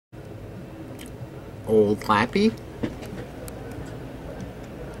Old Lappy,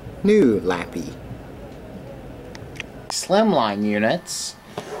 new Lappy. Slimline units.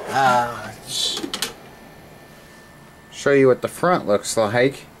 Show you what the front looks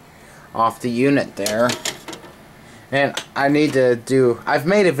like off the unit there. And I need to do, I've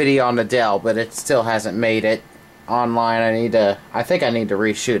made a video on the Dell, but it still hasn't made it online. I think I need to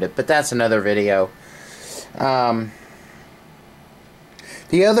reshoot it, but that's another video.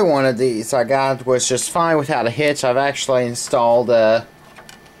 The other one of these I got was just fine without a hitch. I've actually installed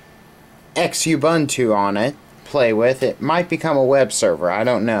Xubuntu on it, play with. It might become a web server, I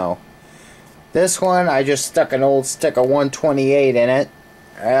don't know. This one, I just stuck an old stick of 128 in it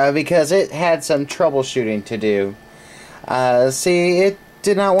because it had some troubleshooting to do. See, it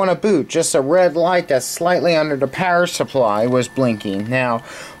did not want to boot. Just a red light that's slightly under the power supply was blinking. Now,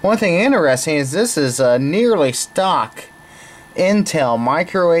 one thing interesting is this is a nearly stock Intel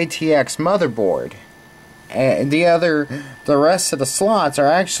Micro ATX motherboard. The rest of the slots are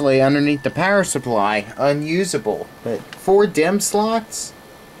actually underneath the power supply, unusable. But 4 DIMM slots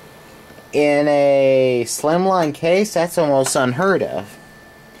in a slimline case, that's almost unheard of.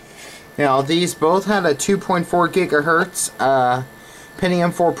 Now, these both had a 2.4 gigahertz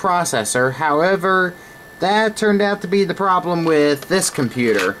Pentium 4 processor. However, that turned out to be the problem with this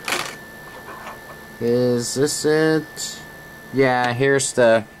computer. Is this it? Yeah, here's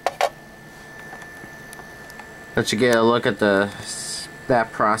the... Let you get a look at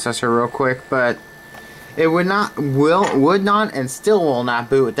that processor real quick, but it would not, and still will not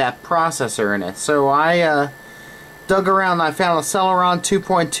boot with that processor in it. So I dug around and I found a Celeron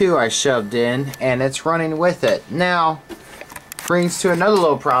 2.2 I shoved in, and it's running with it. Now, brings to another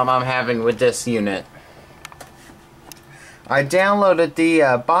little problem I'm having with this unit. I downloaded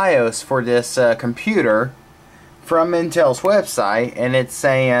the BIOS for this computer from Intel's website, and it's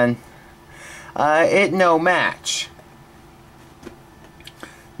saying it no match.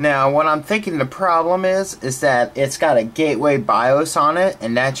 Now, what I'm thinking the problem is that it's got a Gateway BIOS on it,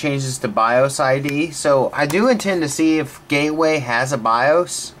 and that changes the BIOS ID. So I do intend to see if Gateway has a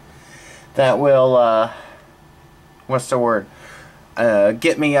BIOS that will, what's the word,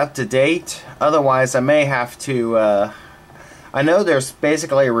 get me up to date. Otherwise, I may have to, I know there's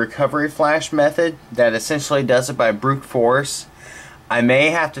basically a recovery flash method that essentially does it by brute force. I may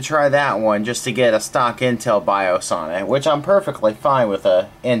have to try that one just to get a stock Intel BIOS on it, which I'm perfectly fine with a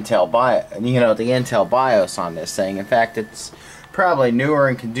Intel BIOS, the Intel BIOS on this thing. In fact, it's probably newer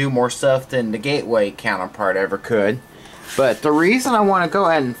and can do more stuff than the Gateway counterpart ever could. But the reason I want to go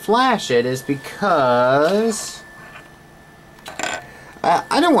ahead and flash it is because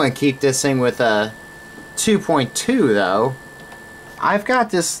I don't want to keep this thing with a 2.2 though. I've got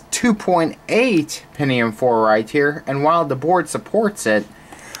this 2.8 Pentium 4 right here, and while the board supports it,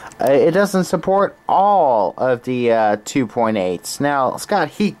 it doesn't support all of the 2.8s. Now, it's got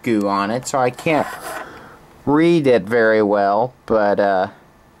heat goo on it, so I can't read it very well, but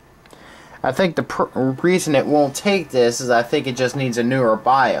I think the reason it won't take this is I think it just needs a newer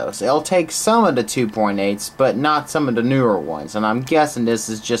BIOS. It'll take some of the 2.8s, but not some of the newer ones, and I'm guessing this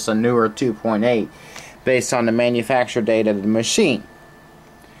is just a newer 2.8 based on the manufacturer date of the machine.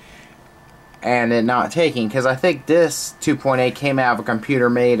 And it not taking, because I think this 2.8 came out of a computer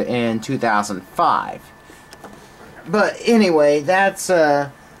made in 2005. But anyway, that's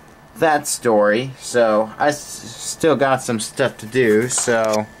that story. So I still got some stuff to do.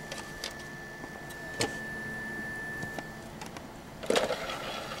 So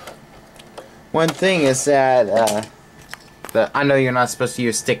one thing is that I know you're not supposed to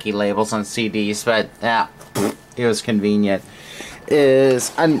use sticky labels on CDs, but it was convenient.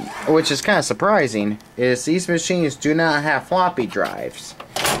 Which is kind of surprising, is these machines do not have floppy drives.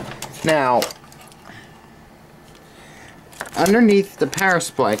 Now, underneath the power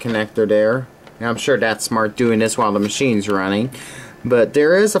supply connector there, now I'm sure that's smart doing this while the machine's running, but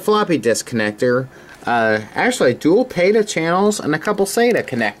there is a floppy disk connector, actually dual PATA channels and a couple SATA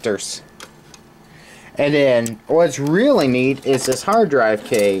connectors. And then what's really neat is this hard drive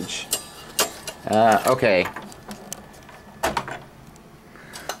cage. Okay.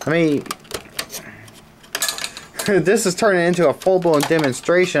 This is turning into a full-blown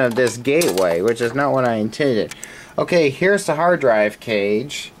demonstration of this Gateway, which is not what I intended. Okay, here's the hard drive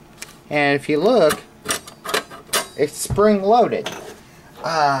cage, and if you look, it's spring-loaded.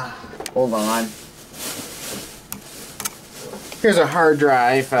 Hold on. Here's a hard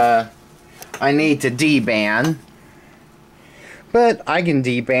drive I need to deban, but I can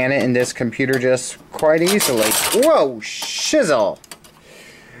deban it in this computer just quite easily. Whoa, shizzle!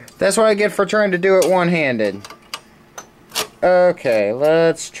 That's what I get for trying to do it one-handed. Okay,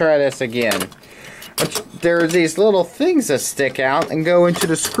 let's try this again. there are these little things that stick out and go into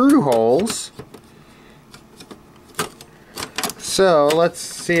the screw holes. So let's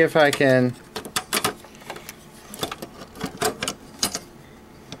see if I can...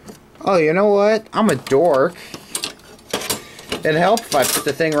 Oh, you know what? I'm a dork. It'd help if I put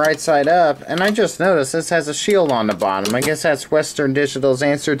the thing right side up. And I just noticed this has a shield on the bottom. I guess that's Western Digital's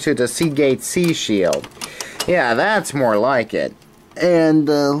answer to the Seagate C shield. Yeah, that's more like it. And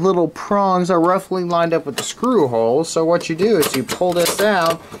the little prongs are roughly lined up with the screw holes. So what you do is you pull this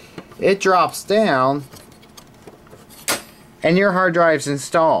out, it drops down, and your hard drive's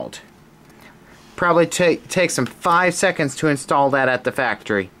installed. Probably takes them 5 seconds to install that at the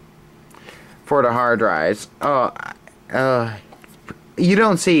factory for the hard drives. You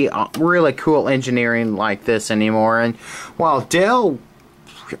don't see really cool engineering like this anymore. And while Dell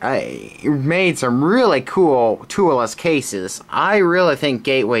made some really cool toolless cases, I really think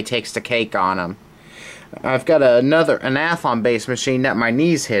Gateway takes the cake on them. I've got an Athlon based machine that my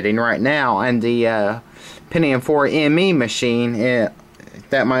knee's hitting right now, and the Pentium 4 ME machine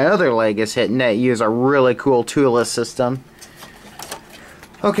that my other leg is hitting that use a really cool toolless system.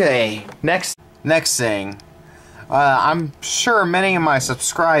 Okay, next thing. I'm sure many of my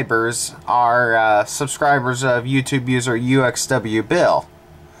subscribers are subscribers of YouTube user UXWBill.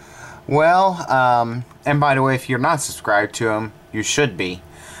 Well, and by the way, if you're not subscribed to him, you should be.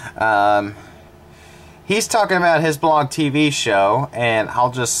 He's talking about his blog TV show, and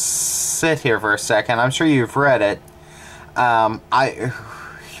I'll just sit here for a second. I'm sure you've read it.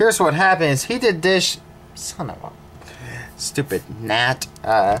 Here's what happens. He did this... Son of a... Stupid gnat.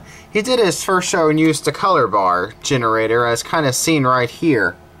 He did his first show and used the color bar generator as kind of seen right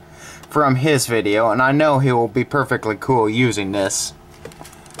here from his video, and I know he will be perfectly cool using this.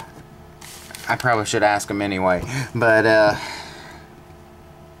 I probably should ask him anyway, but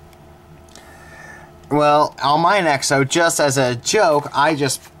well, on my Nexo, just as a joke, I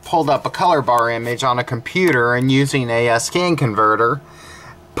just pulled up a color bar image on a computer and using a scan converter,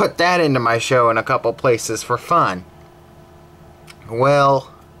 put that into my show in a couple places for fun. Well,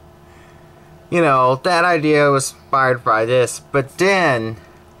 you know, that idea was inspired by this, but then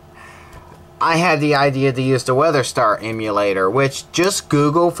I had the idea to use the WeatherStar emulator, which just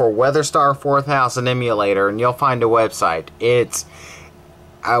Google for WeatherStar 4000 emulator and you'll find a website. It's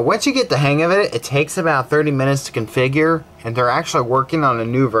once you get the hang of it, it takes about 30 minutes to configure, and they're actually working on a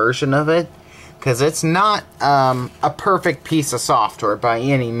new version of it because it's not a perfect piece of software by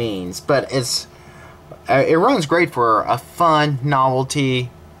any means, but it runs great for a fun novelty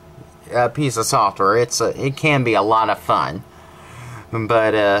piece of software. It can be a lot of fun,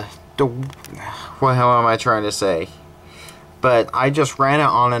 but what am I trying to say? But I just ran it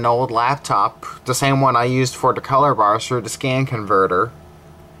on an old laptop, the same one I used for the color bars through the scan converter,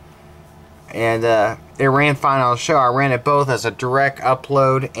 and it ran fine on the show. I ran it both as a direct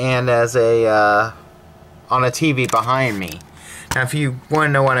upload and as a on a TV behind me. Now, if you want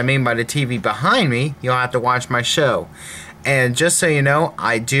to know what I mean by the TV behind me, you'll have to watch my show. And just so you know,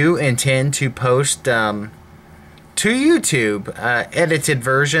 I do intend to post to YouTube edited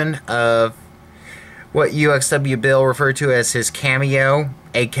version of what UXWBill referred to as his cameo,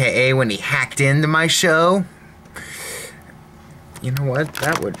 aka when he hacked into my show. You know what?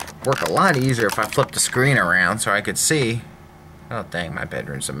 That would work a lot easier if I flipped the screen around so I could see. Oh dang, my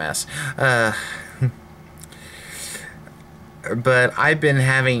bedroom's a mess. But I've been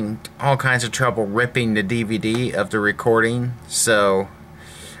having all kinds of trouble ripping the DVD of the recording, so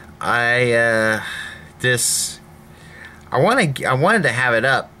I wanted to have it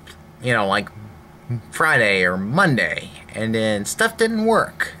up, you know, like Friday or Monday, and then stuff didn't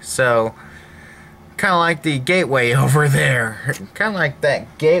work. So kind of like the gateway over there, kind of like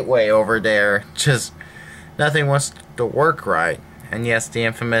that gateway over there, just nothing wants to work right. And yes, the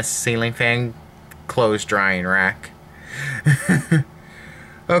infamous ceiling fan clothes drying rack.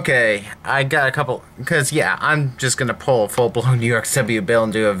 Okay, I got a couple, because yeah, I'm just gonna pull a full-blown UXWBill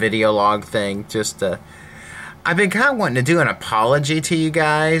and do a video log thing. Just I've been kind of wanting to do an apology to you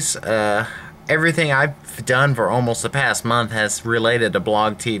guys. Everything I've done for almost the past month has related to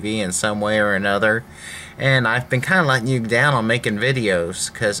blog TV in some way or another, and I've been kind of letting you down on making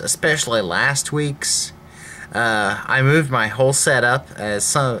videos, because especially last week's I moved my whole setup as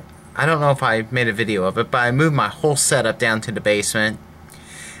some. I don't know if I made a video of it, but I moved my whole setup down to the basement.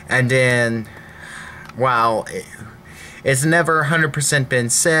 And then, while it's never 100% been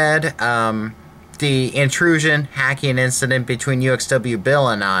said, the intrusion hacking incident between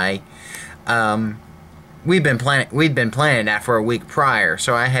UXWBill and I, we'd been planning that for a week prior,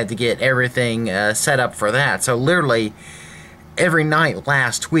 so I had to get everything set up for that. So literally, every night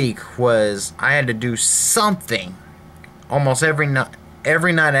last week was I had to do something. Almost every night.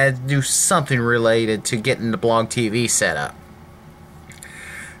 Every night I had to do something related to getting the blog TV set up.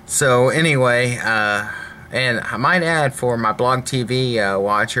 So anyway, and I might add for my blog TV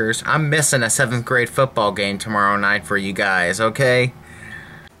watchers, I'm missing a 7th grade football game tomorrow night for you guys, okay?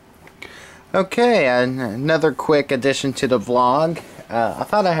 Okay, another quick addition to the vlog. I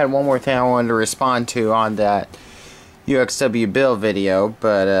thought I had one more thing I wanted to respond to on that UXW Bill video,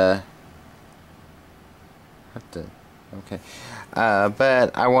 but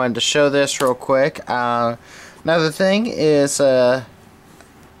but I wanted to show this real quick. Another thing is, I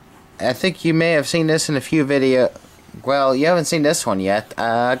think you may have seen this in a few videos. Well, you haven't seen this one yet.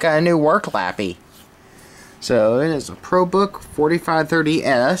 I got a new work lappy. So it is a ProBook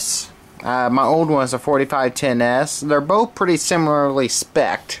 4530S. My old one is a 4510S. They're both pretty similarly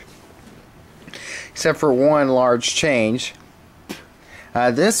spec'd, except for one large change.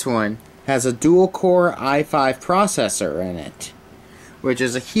 This one has a dual-core i5 processor in it, which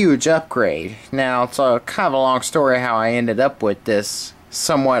is a huge upgrade. Now, it's kind of a long story how I ended up with this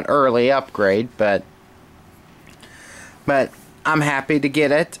somewhat early upgrade, but I'm happy to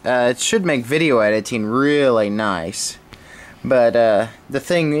get it. It should make video editing really nice. But the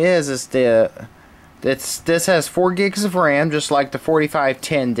thing is this has 4 gigs of RAM, just like the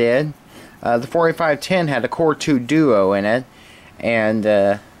 4510 did. The 4510 had a Core 2 Duo in it, and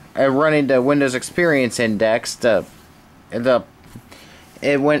running the Windows Experience Index,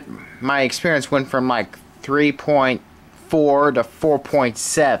 my experience went from like 3.4 to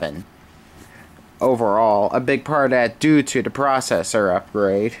 4.7 overall. A big part of that due to the processor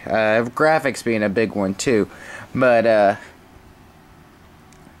upgrade, graphics being a big one too. But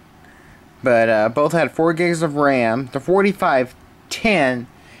both had 4 gigs of RAM. The 4510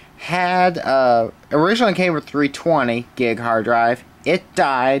 had originally came with 320 gig hard drive. It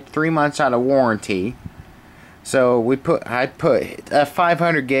died 3 months out of warranty. So I put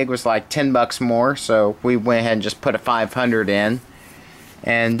 500 gig was like $10 more. So we went ahead and just put a 500 in.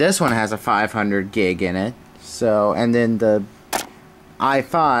 And this one has a 500 gig in it. So, and then the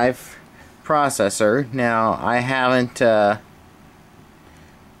i5 processor. Now I haven't.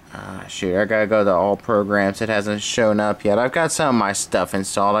 Shoot, I gotta go to all programs. It hasn't shown up yet. I've got some of my stuff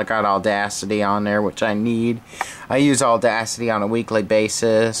installed. I got Audacity on there, which I need. I use Audacity on a weekly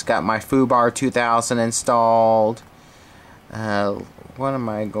basis. Got my FooBar 2000 installed. What am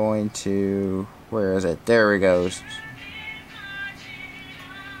I going to... Where is it? There it goes.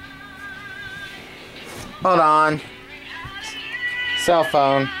 Hold on. Cell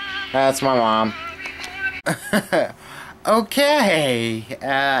phone. That's my mom. Okay,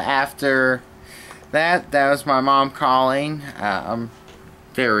 after that was my mom calling.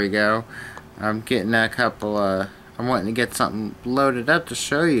 There we go. I'm getting a couple I'm wanting to get something loaded up to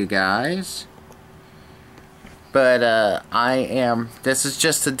show you guys. But this is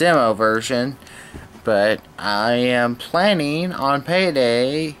just a demo version, but I am planning on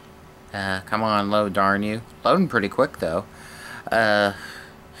payday. Come on, load, darn you. Loading pretty quick though.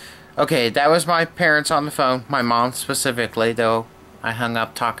 Okay, that was my parents on the phone. My mom specifically, though I hung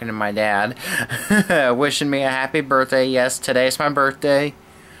up talking to my dad. Wishing me a happy birthday. Yes, today's my birthday.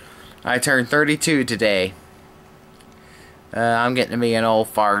 I turned 32 today. I'm getting to be an old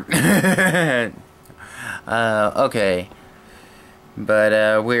fart. Okay.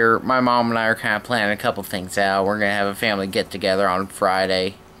 But my mom and I are kind of planning a couple things out. We're going to have a family get-together on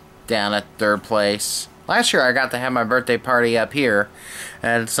Friday down at their place. Last year I got to have my birthday party up here,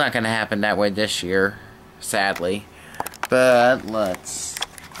 and it's not going to happen that way this year, sadly. But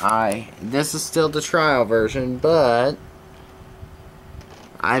this is still the trial version, but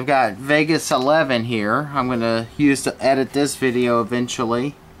I've got Vegas 11 here. I'm going to use to edit this video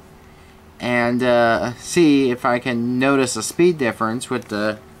eventually, and see if I can notice a speed difference with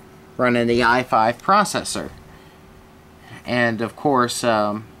running the i5 processor. And of course,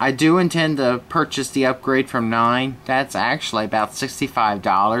 I do intend to purchase the upgrade from 9. That's actually about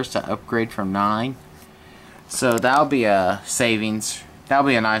 $65 to upgrade from 9. So that'll be a savings. That'll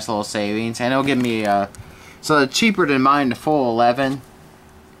be a nice little savings. And it'll give me so it's cheaper than mine, the full 11.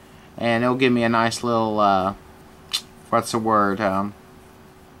 And it'll give me a nice little, what's the word?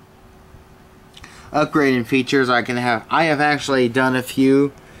 Upgrading features I can have. I have actually done a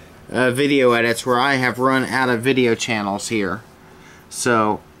few video edits where I have run out of video channels here,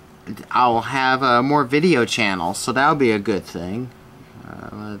 so I'll have more video channels, so that'll be a good thing.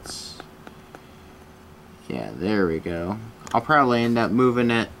 Yeah, there we go. I'll probably end up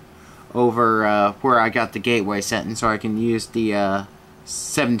moving it over where I got the gateway setting, so I can use the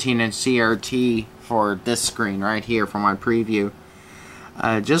 17-inch CRT for this screen right here for my preview.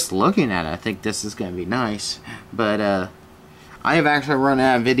 Just looking at it, I think this is going to be nice. But I have actually run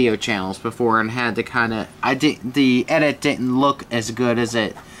out of video channels before and had to kind of... the edit didn't look as good as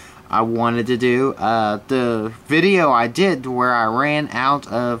I wanted to do. The video I did where I ran out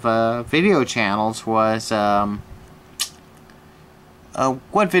of video channels was...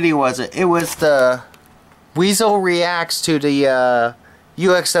 what video was it? It was the Weasel reacts to the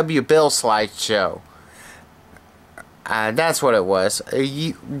UXW Bill slideshow. That's what it was.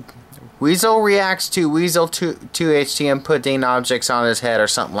 Weasel reacts to weasel2htm putting objects on his head or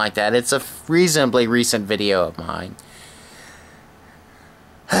something like that. It's a reasonably recent video of mine.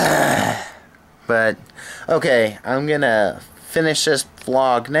 But, okay, I'm gonna finish this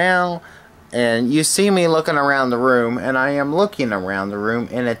vlog now. And you see me looking around the room, and I am looking around the room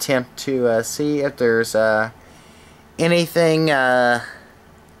in an attempt to see if there's anything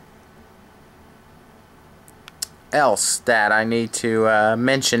else that I need to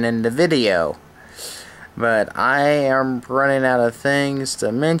mention in the video. But I am running out of things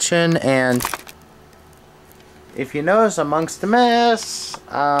to mention, and if you notice amongst the mess,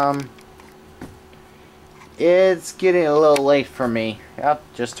 it's getting a little late for me. Yep,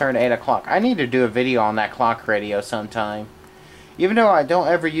 just turned 8 o'clock. I need to do a video on that clock radio sometime. Even though I don't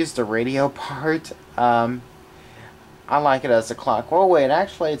ever use the radio part, I like it as a clock. Well, wait,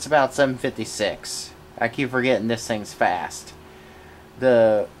 actually it's about 7:56. I keep forgetting this thing's fast.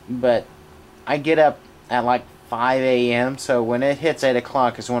 But I get up at like 5 a.m. so when it hits 8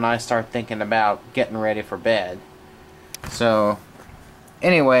 o'clock is when I start thinking about getting ready for bed. So...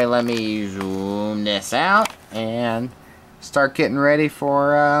 anyway, let me zoom this out and start getting ready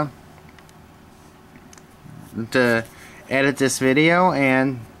for to edit this video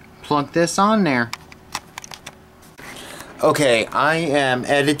and plug this on there. Okay, I am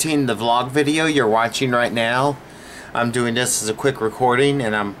editing the vlog video you're watching right now. I'm doing this as a quick recording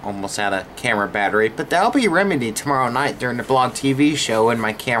and I'm almost out of camera battery, but that'll be remedied tomorrow night during the vlog TV show, and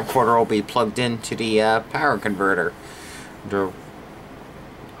my camcorder will be plugged into the power converter. The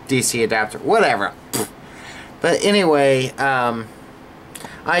DC adapter, whatever. But anyway,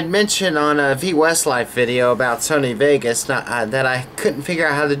 I'd mentioned on a V-Westlife video about Sony Vegas that I couldn't figure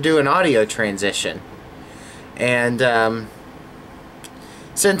out how to do an audio transition. And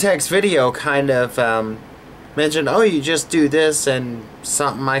Syntax Video kind of mentioned, oh, you just do this and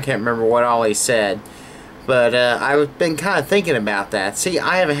something, I can't remember what all he said. But I've been kind of thinking about that. See,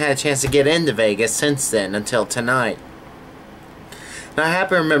 I haven't had a chance to get into Vegas since then until tonight. And I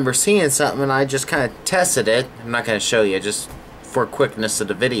happen to remember seeing something and I just kind of tested it. I'm not going to show you just for quickness of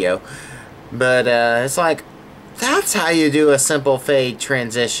the video. But it's like, that's how you do a simple fade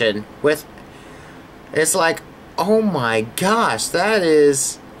transition. It's like, oh my gosh, that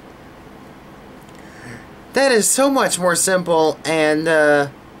is so much more simple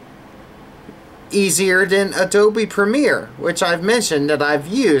and easier than Adobe Premiere, which I've mentioned that I've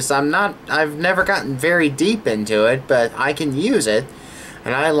used. I've never gotten very deep into it, but I can use it.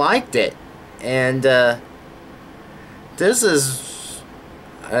 And I liked it, and this is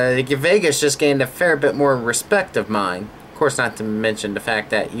Vegas just gained a fair bit more respect of mine. Of course, not to mention the fact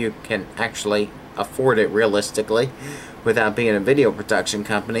that you can actually afford it realistically without being a video production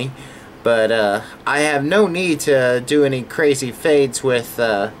company. But I have no need to do any crazy fades with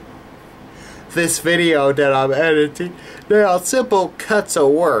this video that I'm editing. Now, simple cuts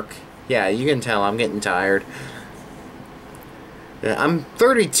will work. Yeah, you can tell I'm getting tired. I'm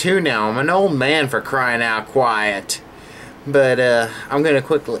 32 now. I'm an old man, for crying out quiet. But I'm going to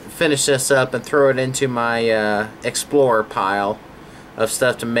quickly finish this up and throw it into my Explorer pile of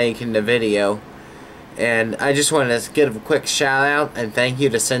stuff to make in the video. And I just wanted to give a quick shout out and thank you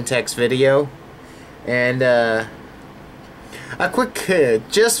to Syntax Video. And a quick,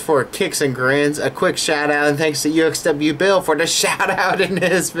 just for kicks and grins, a quick shout out and thanks to UXW Bill for the shout out in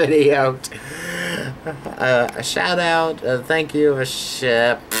this video. A shout out, thank you,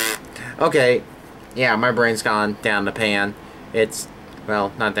 okay, yeah, my brain's gone down the pan. It's,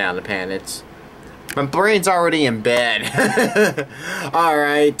 well, not down the pan, my brain's already in bed.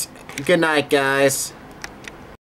 Alright, good night, guys.